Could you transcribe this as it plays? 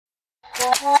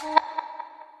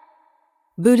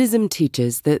Buddhism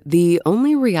teaches that the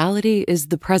only reality is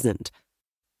the present.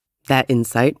 That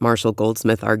insight, Marshall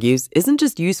Goldsmith argues, isn't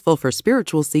just useful for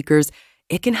spiritual seekers,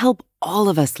 it can help all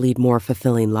of us lead more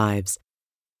fulfilling lives.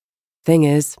 Thing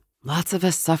is, lots of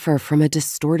us suffer from a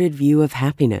distorted view of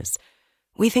happiness.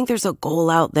 We think there's a goal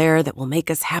out there that will make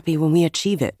us happy when we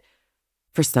achieve it.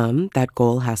 For some, that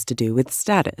goal has to do with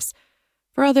status.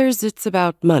 For others, it's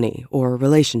about money or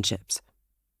relationships.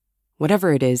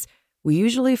 Whatever it is, we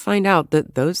usually find out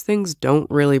that those things don't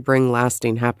really bring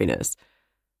lasting happiness.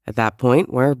 At that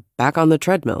point, we're back on the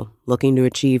treadmill, looking to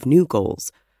achieve new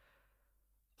goals.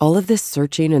 All of this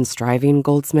searching and striving,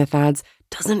 Goldsmith adds,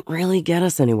 doesn't really get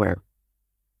us anywhere.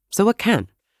 So what can?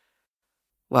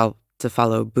 Well, to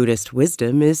follow Buddhist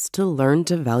wisdom is to learn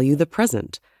to value the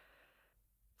present.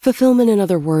 Fulfillment, in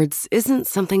other words, isn't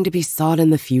something to be sought in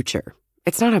the future.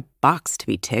 It's not a box to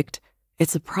be ticked.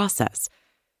 It's a process.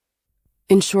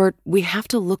 In short, we have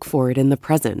to look for it in the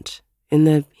present, in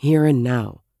the here and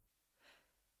now.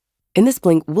 In this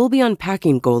blink, we'll be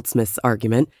unpacking Goldsmith's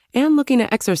argument and looking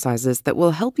at exercises that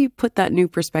will help you put that new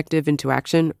perspective into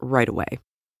action right away.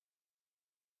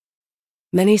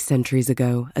 Many centuries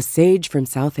ago, a sage from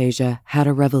South Asia had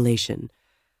a revelation.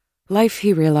 Life,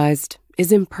 he realized,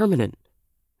 is impermanent.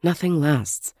 Nothing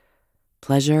lasts.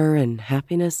 Pleasure and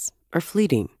happiness are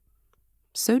fleeting.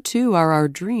 So too are our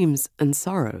dreams and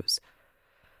sorrows.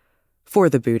 For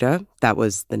the Buddha, that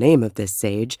was the name of this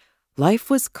sage, life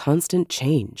was constant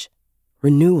change,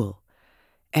 renewal.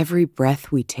 Every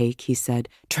breath we take, he said,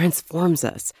 transforms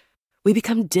us. We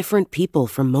become different people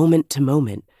from moment to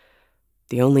moment.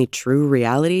 The only true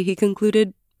reality, he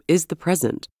concluded, is the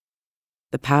present.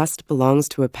 The past belongs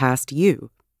to a past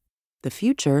you. The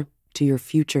future to your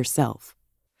future self.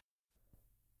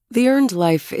 The Earned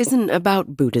Life isn't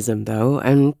about Buddhism, though,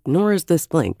 and nor is this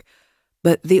blink.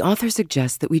 But the author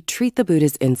suggests that we treat the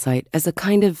Buddha's insight as a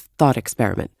kind of thought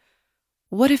experiment.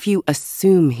 What if you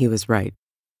assume he was right?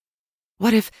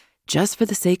 What if, just for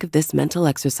the sake of this mental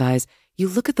exercise, you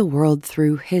look at the world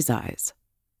through his eyes?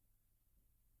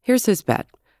 Here's his bet.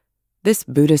 This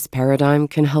Buddhist paradigm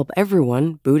can help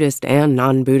everyone, Buddhist and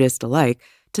non-Buddhist alike,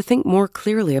 to think more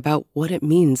clearly about what it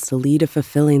means to lead a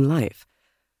fulfilling life.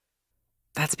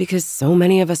 That's because so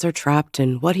many of us are trapped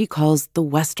in what he calls the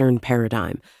Western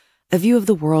paradigm, a view of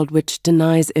the world which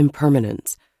denies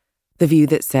impermanence, the view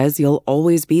that says you'll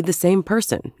always be the same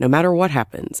person, no matter what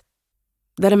happens,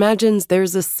 that imagines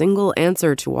there's a single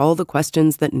answer to all the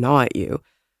questions that gnaw at you,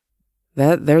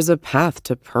 that there's a path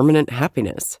to permanent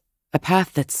happiness, a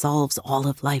path that solves all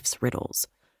of life's riddles.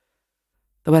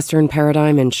 The Western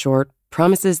paradigm, in short,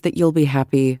 promises that you'll be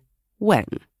happy when?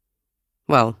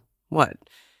 Well, what?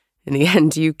 In the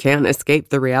end, you can't escape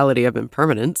the reality of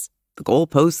impermanence. The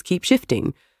goalposts keep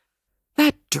shifting.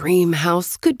 That dream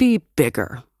house could be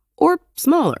bigger, or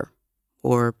smaller,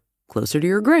 or closer to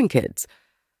your grandkids.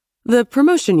 The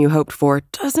promotion you hoped for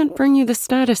doesn't bring you the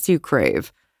status you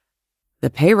crave. The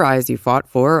pay rise you fought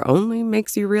for only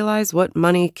makes you realize what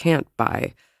money can't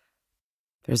buy.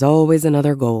 There's always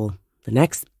another goal, the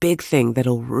next big thing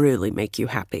that'll really make you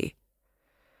happy.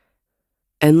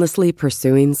 Endlessly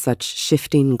pursuing such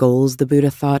shifting goals, the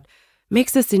Buddha thought,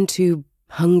 makes us into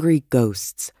hungry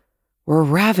ghosts. We're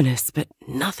ravenous, but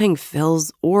nothing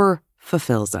fills or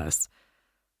fulfills us.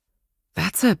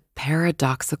 That's a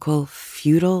paradoxical,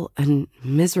 futile, and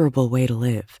miserable way to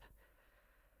live.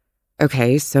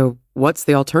 Okay, so what's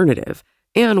the alternative?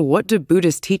 And what do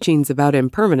Buddhist teachings about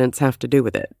impermanence have to do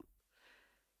with it?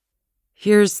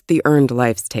 Here's the Earned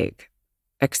Life's take.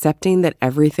 Accepting that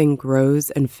everything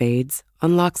grows and fades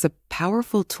unlocks a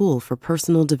powerful tool for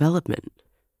personal development.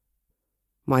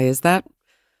 Why is that?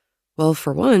 Well,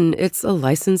 for one, it's a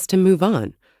license to move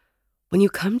on. When you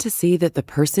come to see that the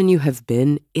person you have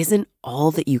been isn't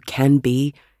all that you can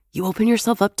be, you open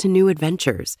yourself up to new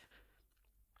adventures.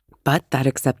 But that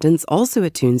acceptance also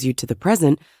attunes you to the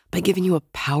present by giving you a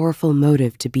powerful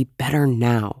motive to be better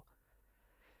now.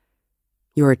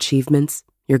 Your achievements,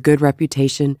 your good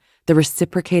reputation, the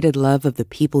reciprocated love of the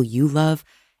people you love,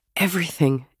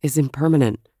 everything is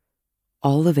impermanent.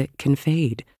 All of it can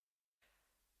fade.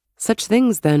 Such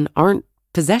things, then, aren't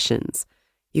possessions.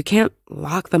 You can't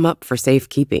lock them up for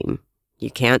safekeeping.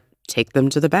 You can't take them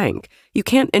to the bank. You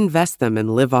can't invest them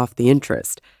and live off the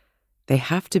interest. They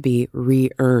have to be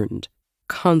re-earned,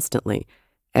 constantly,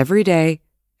 every day,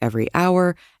 every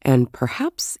hour, and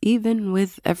perhaps even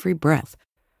with every breath.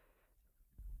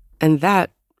 And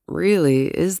that really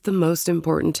is the most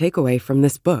important takeaway from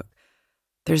this book.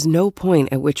 There's no point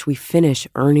at which we finish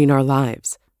earning our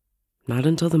lives, not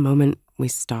until the moment we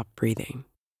stop breathing.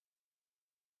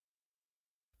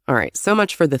 All right, so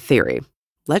much for the theory.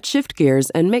 Let's shift gears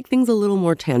and make things a little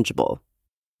more tangible.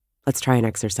 Let's try an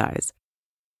exercise.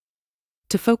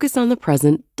 To focus on the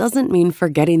present doesn't mean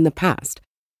forgetting the past.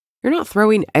 You're not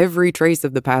throwing every trace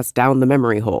of the past down the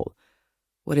memory hole.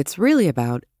 What it's really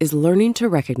about is learning to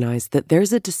recognize that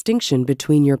there's a distinction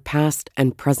between your past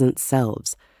and present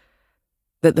selves.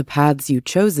 That the paths you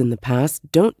chose in the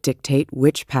past don't dictate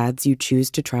which paths you choose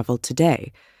to travel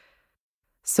today.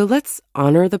 So let's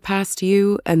honor the past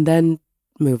you and then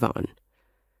move on.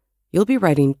 You'll be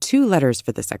writing 2 letters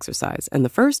for this exercise, and the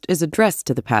first is addressed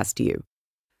to the past you.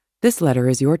 This letter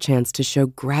is your chance to show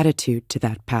gratitude to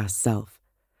that past self.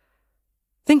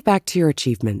 Think back to your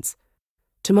achievements,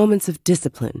 to moments of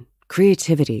discipline,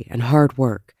 creativity, and hard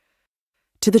work,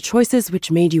 to the choices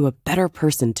which made you a better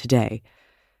person today.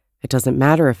 It doesn't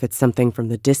matter if it's something from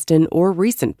the distant or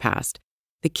recent past.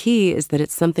 The key is that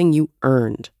it's something you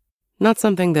earned, not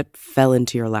something that fell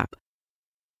into your lap.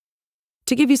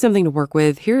 To give you something to work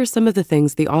with, here are some of the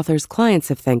things the author's clients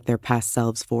have thanked their past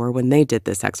selves for when they did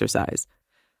this exercise.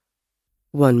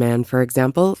 One man, for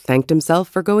example, thanked himself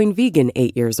for going vegan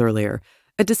 8 years earlier,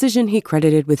 a decision he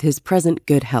credited with his present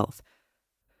good health.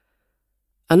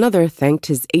 Another thanked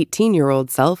his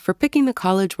 18-year-old self for picking the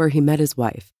college where he met his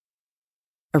wife.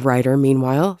 A writer,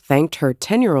 meanwhile, thanked her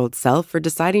 10-year-old self for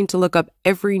deciding to look up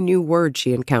every new word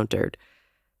she encountered.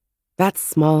 That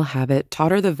small habit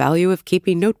taught her the value of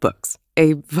keeping notebooks,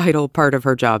 a vital part of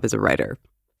her job as a writer.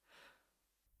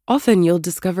 Often you'll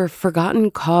discover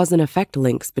forgotten cause and effect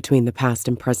links between the past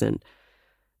and present.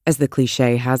 As the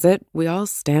cliché has it, we all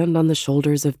stand on the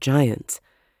shoulders of giants.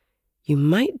 You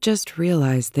might just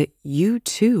realize that you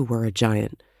too were a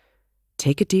giant.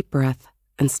 Take a deep breath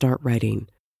and start writing.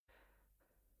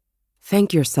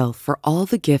 Thank yourself for all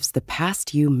the gifts the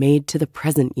past you made to the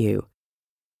present you.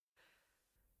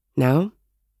 Now,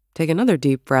 take another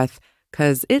deep breath,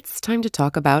 'cause it's time to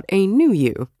talk about a new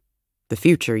you, the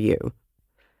future you.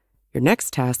 Your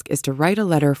next task is to write a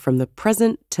letter from the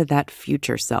present to that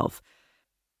future self,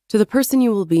 to the person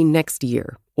you will be next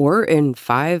year, or in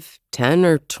 5, 10,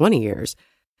 or 20 years.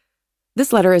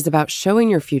 This letter is about showing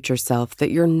your future self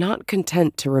that you're not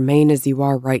content to remain as you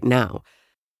are right now,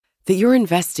 that you're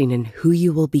investing in who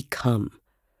you will become.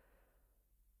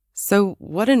 So,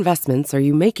 what investments are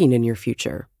you making in your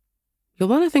future? You'll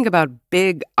want to think about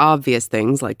big, obvious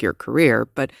things like your career,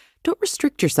 but don't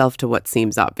restrict yourself to what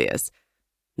seems obvious.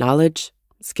 Knowledge,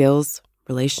 skills,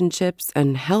 relationships,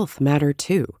 and health matter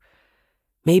too.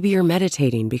 Maybe you're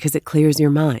meditating because it clears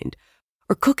your mind,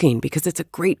 or cooking because it's a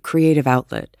great creative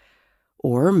outlet,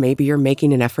 or maybe you're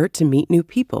making an effort to meet new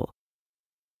people.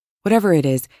 Whatever it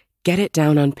is, get it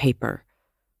down on paper.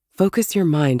 Focus your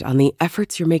mind on the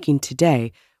efforts you're making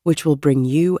today, which will bring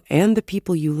you and the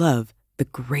people you love the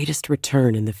greatest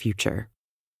return in the future.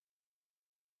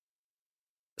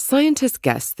 Scientists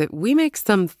guess that we make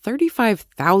some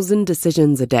 35,000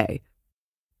 decisions a day.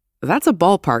 That's a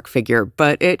ballpark figure,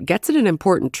 but it gets at an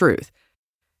important truth.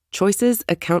 Choices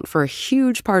account for a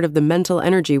huge part of the mental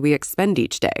energy we expend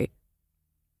each day.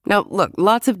 Now, look,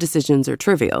 lots of decisions are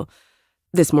trivial.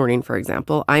 This morning, for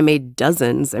example, I made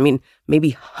dozens, maybe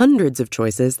hundreds of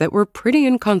choices that were pretty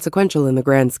inconsequential in the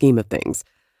grand scheme of things.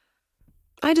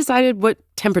 I decided what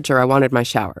temperature I wanted my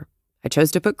shower. I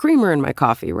chose to put creamer in my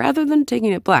coffee rather than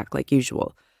taking it black like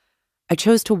usual. I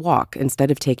chose to walk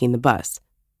instead of taking the bus,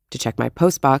 to check my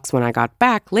postbox when I got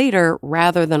back later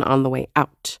rather than on the way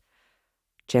out.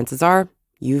 Chances are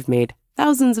you've made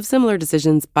thousands of similar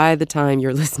decisions by the time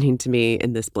you're listening to me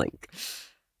in this blink.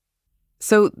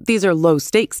 So these are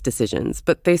low-stakes decisions,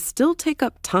 but they still take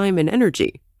up time and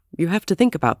energy. You have to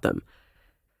think about them.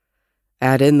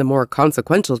 Add in the more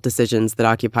consequential decisions that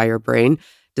occupy your brain,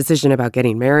 decision about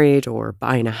getting married or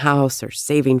buying a house or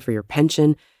saving for your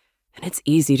pension, and it's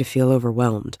easy to feel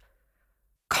overwhelmed.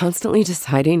 Constantly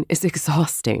deciding is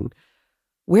exhausting.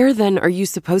 Where then are you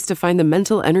supposed to find the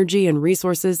mental energy and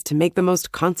resources to make the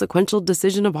most consequential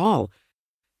decision of all?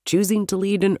 Choosing to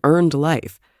lead an earned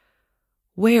life.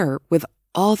 Where, with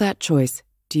all that choice,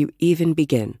 do you even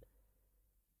begin?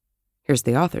 Here's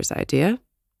the author's idea.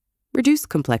 Reduce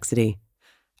complexity.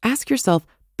 Ask yourself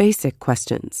basic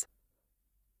questions.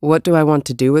 What do I want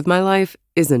to do with my life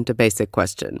isn't a basic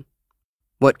question.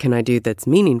 What can I do that's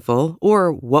meaningful,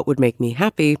 or what would make me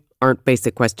happy aren't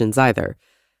basic questions either.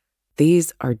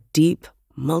 These are deep,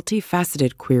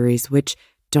 multifaceted queries which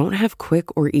don't have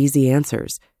quick or easy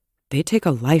answers. They take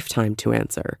a lifetime to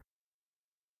answer.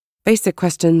 Basic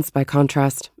questions, by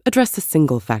contrast, address a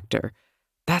single factor.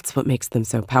 That's what makes them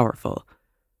so powerful.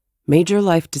 Major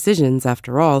life decisions,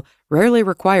 after all, rarely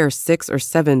require 6 or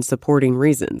 7 supporting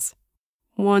reasons.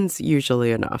 One's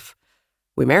usually enough.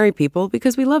 We marry people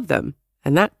because we love them,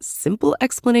 and that simple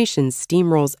explanation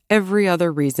steamrolls every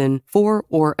other reason for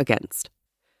or against.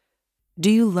 Do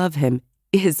you love him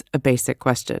is a basic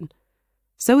question.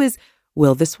 So is,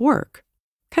 will this work?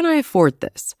 Can I afford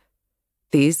this?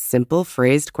 These simple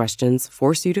phrased questions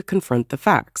force you to confront the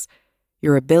facts,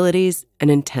 your abilities and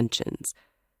intentions.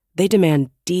 They demand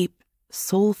deep,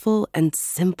 soulful, and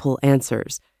simple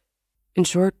answers. In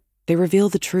short, they reveal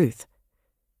the truth.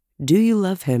 Do you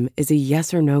love him is a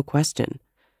yes or no question.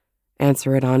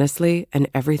 Answer it honestly and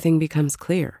everything becomes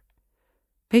clear.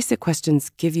 Basic questions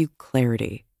give you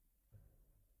clarity.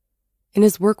 In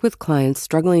his work with clients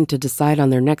struggling to decide on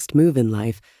their next move in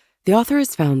life, the author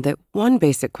has found that one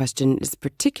basic question is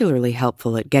particularly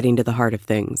helpful at getting to the heart of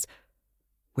things.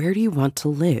 Where do you want to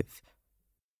live?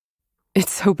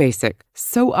 It's so basic,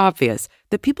 so obvious,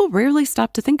 that people rarely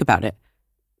stop to think about it.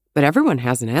 But everyone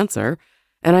has an answer,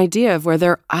 an idea of where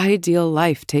their ideal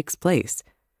life takes place.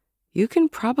 You can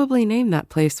probably name that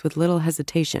place with little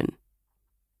hesitation.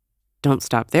 Don't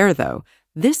stop there, though.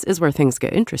 This is where things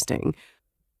get interesting.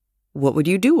 What would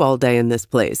you do all day in this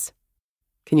place?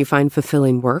 Can you find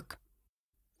fulfilling work?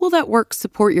 Will that work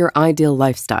support your ideal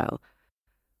lifestyle?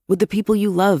 Would the people you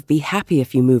love be happy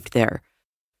if you moved there?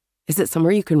 Is it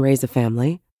somewhere you can raise a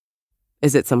family?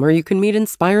 Is it somewhere you can meet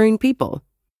inspiring people?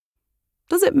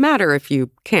 Does it matter if you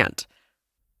can't?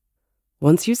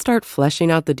 Once you start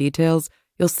fleshing out the details,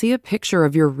 you'll see a picture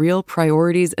of your real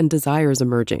priorities and desires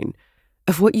emerging,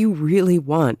 of what you really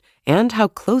want and how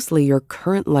closely your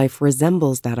current life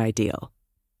resembles that ideal.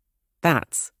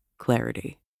 That's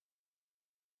clarity.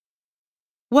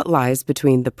 What lies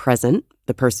between the present,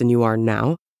 the person you are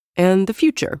now, and the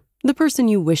future, the person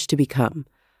you wish to become?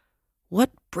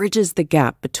 What bridges the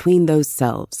gap between those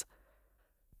selves?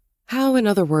 How, in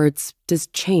other words, does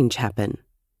change happen?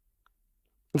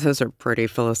 Those are pretty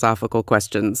philosophical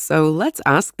questions, so let's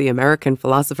ask the American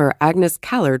philosopher Agnes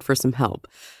Callard for some help.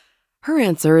 Her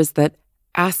answer is that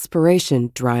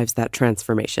aspiration drives that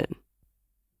transformation.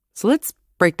 So let's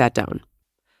break that down.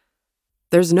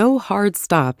 There's no hard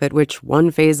stop at which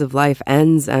one phase of life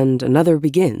ends and another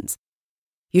begins.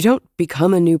 You don't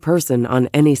become a new person on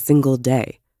any single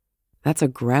day. That's a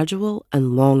gradual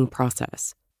and long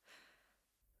process.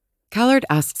 Callard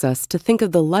asks us to think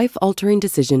of the life-altering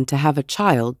decision to have a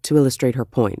child to illustrate her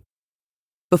point.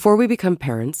 Before we become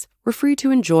parents, we're free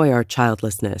to enjoy our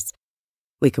childlessness.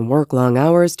 We can work long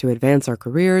hours to advance our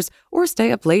careers, or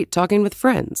stay up late talking with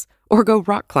friends, or go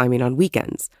rock climbing on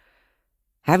weekends.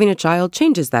 Having a child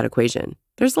changes that equation.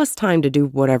 There's less time to do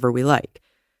whatever we like.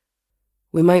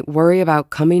 We might worry about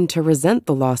coming to resent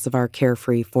the loss of our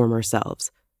carefree former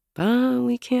selves, but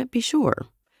we can't be sure.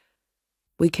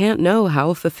 We can't know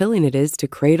how fulfilling it is to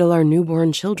cradle our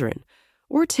newborn children,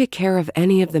 or take care of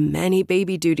any of the many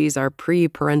baby duties our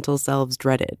pre-parental selves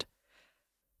dreaded.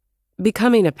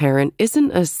 Becoming a parent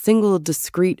isn't a single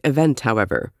discrete event,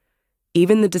 however.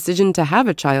 Even the decision to have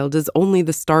a child is only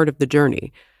the start of the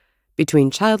journey.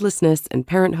 Between childlessness and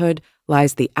parenthood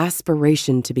lies the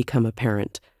aspiration to become a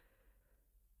parent.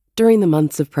 During the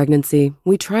months of pregnancy,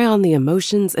 we try on the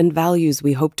emotions and values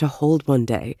we hope to hold one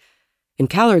day. In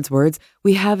Callard's words,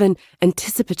 we have an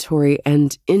anticipatory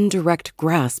and indirect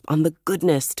grasp on the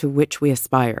goodness to which we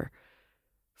aspire.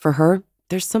 For her,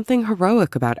 there's something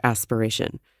heroic about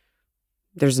aspiration.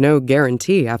 There's no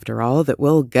guarantee, after all, that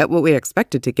we'll get what we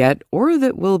expected to get or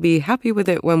that we'll be happy with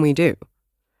it when we do.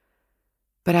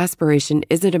 But aspiration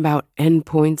isn't about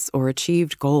endpoints or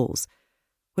achieved goals.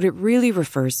 What it really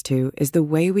refers to is the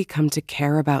way we come to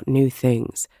care about new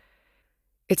things.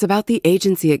 It's about the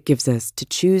agency it gives us to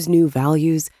choose new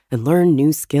values and learn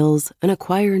new skills and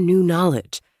acquire new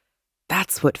knowledge.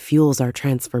 That's what fuels our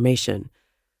transformation.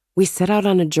 We set out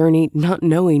on a journey not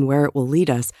knowing where it will lead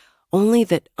us, only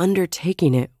that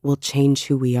undertaking it will change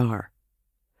who we are.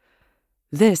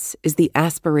 This is the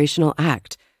aspirational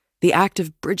act, the act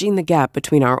of bridging the gap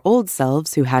between our old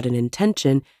selves who had an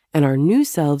intention and our new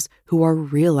selves who are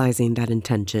realizing that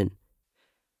intention.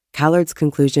 Callard's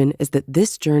conclusion is that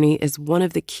this journey is one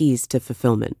of the keys to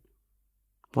fulfillment.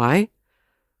 Why?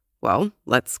 Well,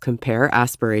 let's compare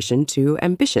aspiration to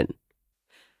ambition.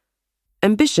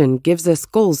 Ambition gives us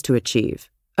goals to achieve,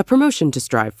 a promotion to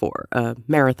strive for, a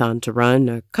marathon to run,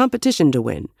 a competition to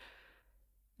win.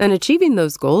 And achieving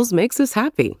those goals makes us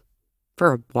happy,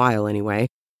 for a while anyway.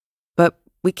 But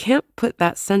we can't put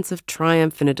that sense of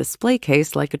triumph in a display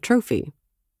case like a trophy.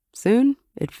 Soon,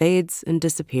 it fades and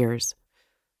disappears.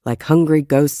 Like hungry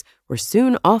ghosts, we're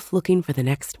soon off looking for the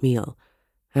next meal,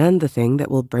 and the thing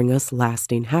that will bring us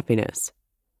lasting happiness.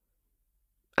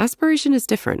 Aspiration is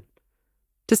different.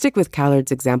 To stick with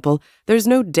Callard's example, there's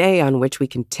no day on which we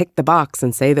can tick the box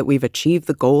and say that we've achieved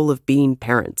the goal of being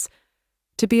parents.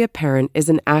 To be a parent is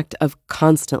an act of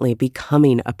constantly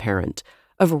becoming a parent,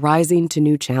 of rising to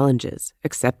new challenges,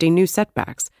 accepting new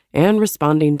setbacks, and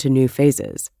responding to new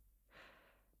phases.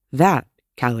 That,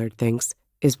 Callard thinks,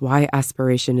 is why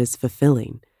aspiration is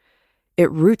fulfilling. It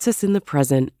roots us in the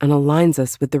present and aligns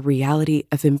us with the reality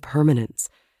of impermanence.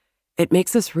 It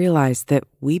makes us realize that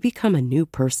we become a new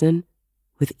person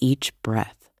with each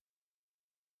breath.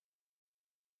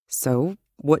 So,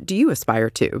 what do you aspire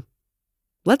to?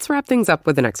 Let's wrap things up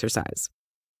with an exercise.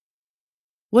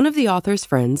 One of the author's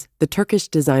friends, the Turkish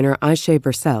designer Ayşe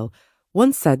Birsel,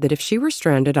 once said that if she were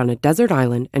stranded on a desert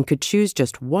island and could choose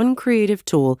just one creative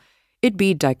tool, it'd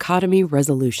be dichotomy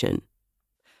resolution.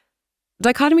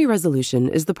 Dichotomy resolution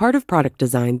is the part of product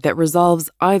design that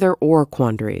resolves either-or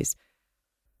quandaries.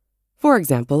 For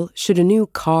example, should a new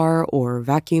car or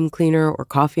vacuum cleaner or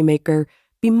coffee maker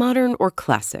be modern or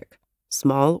classic,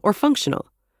 small or functional,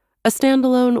 a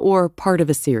standalone or part of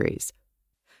a series?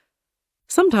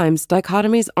 Sometimes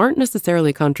dichotomies aren't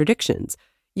necessarily contradictions.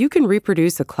 You can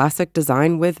reproduce a classic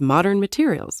design with modern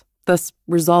materials, thus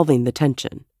resolving the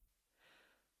tension.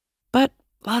 But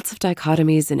lots of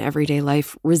dichotomies in everyday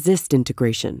life resist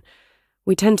integration.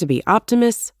 We tend to be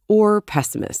optimists or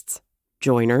pessimists,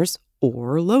 joiners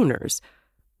or loners.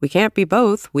 We can't be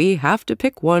both. We have to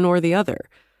pick one or the other.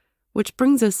 Which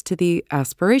brings us to the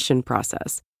aspiration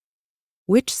process.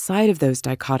 Which side of those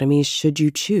dichotomies should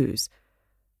you choose?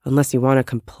 Unless you want to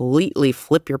completely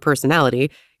flip your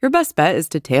personality, your best bet is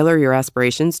to tailor your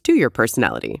aspirations to your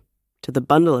personality, to the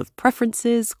bundle of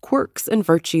preferences, quirks, and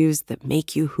virtues that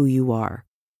make you who you are.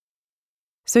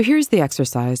 So here's the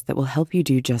exercise that will help you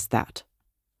do just that.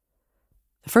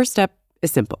 The first step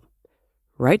is simple.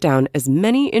 Write down as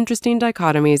many interesting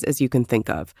dichotomies as you can think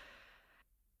of.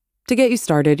 To get you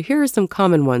started, here are some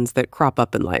common ones that crop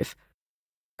up in life.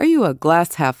 Are you a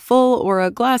glass half full or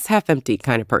a glass half empty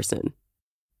kind of person?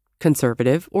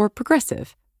 Conservative or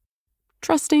progressive?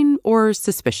 Trusting or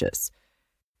suspicious?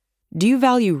 Do you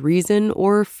value reason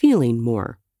or feeling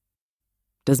more?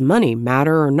 Does money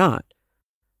matter or not?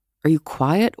 Are you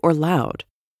quiet or loud?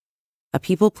 A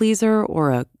people pleaser or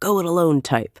a go-it-alone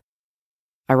type?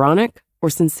 Ironic or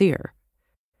sincere?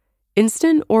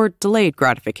 Instant or delayed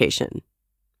gratification?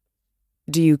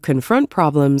 Do you confront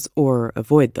problems or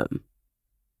avoid them?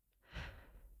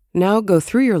 Now go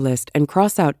through your list and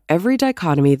cross out every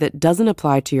dichotomy that doesn't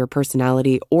apply to your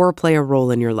personality or play a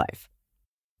role in your life.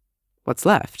 What's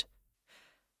left?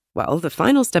 Well, the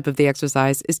final step of the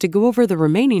exercise is to go over the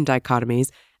remaining dichotomies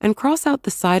and cross out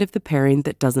the side of the pairing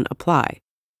that doesn't apply.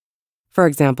 For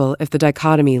example, if the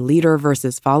dichotomy leader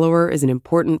versus follower is an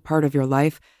important part of your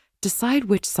life, decide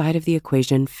which side of the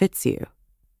equation fits you.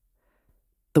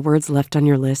 The words left on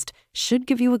your list should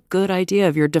give you a good idea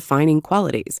of your defining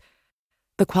qualities,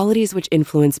 the qualities which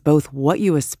influence both what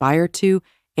you aspire to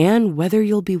and whether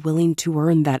you'll be willing to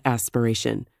earn that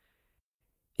aspiration.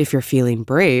 If you're feeling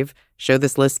brave, show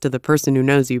this list to the person who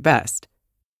knows you best.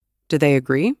 Do they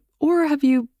agree, or have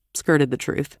you skirted the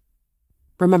truth?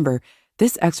 Remember,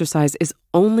 this exercise is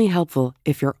only helpful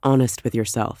if you're honest with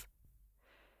yourself.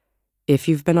 If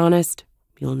you've been honest,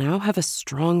 you'll now have a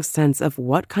strong sense of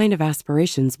what kind of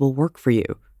aspirations will work for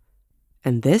you.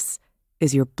 And this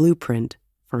is your blueprint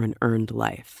for an earned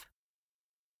life.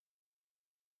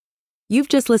 You've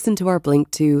just listened to our blink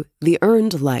to The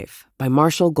Earned Life by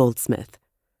Marshall Goldsmith.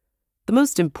 The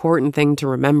most important thing to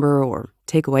remember or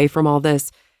take away from all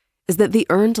this is that the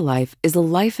earned life is a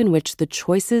life in which the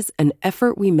choices and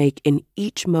effort we make in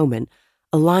each moment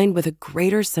align with a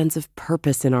greater sense of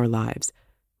purpose in our lives,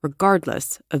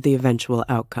 regardless of the eventual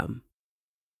outcome.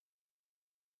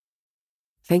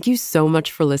 Thank you so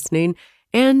much for listening,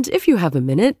 and if you have a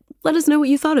minute, let us know what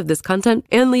you thought of this content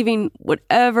and leaving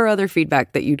whatever other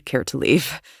feedback that you'd care to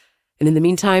leave. And in the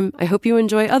meantime, I hope you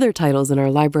enjoy other titles in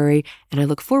our library, and I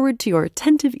look forward to your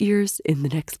attentive ears in the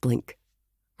next blink.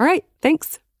 All right,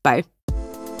 thanks. Bye.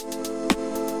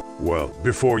 Well,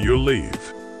 before you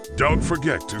leave, don't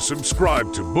forget to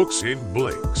subscribe to Books in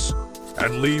Blinks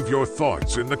and leave your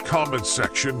thoughts in the comments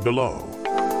section below.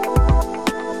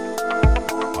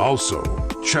 Also,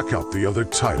 check out the other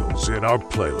titles in our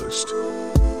playlist.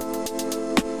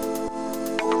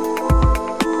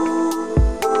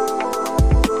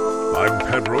 I'm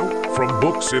Pedro from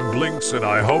Books in Blinks, and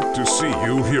I hope to see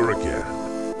you here again.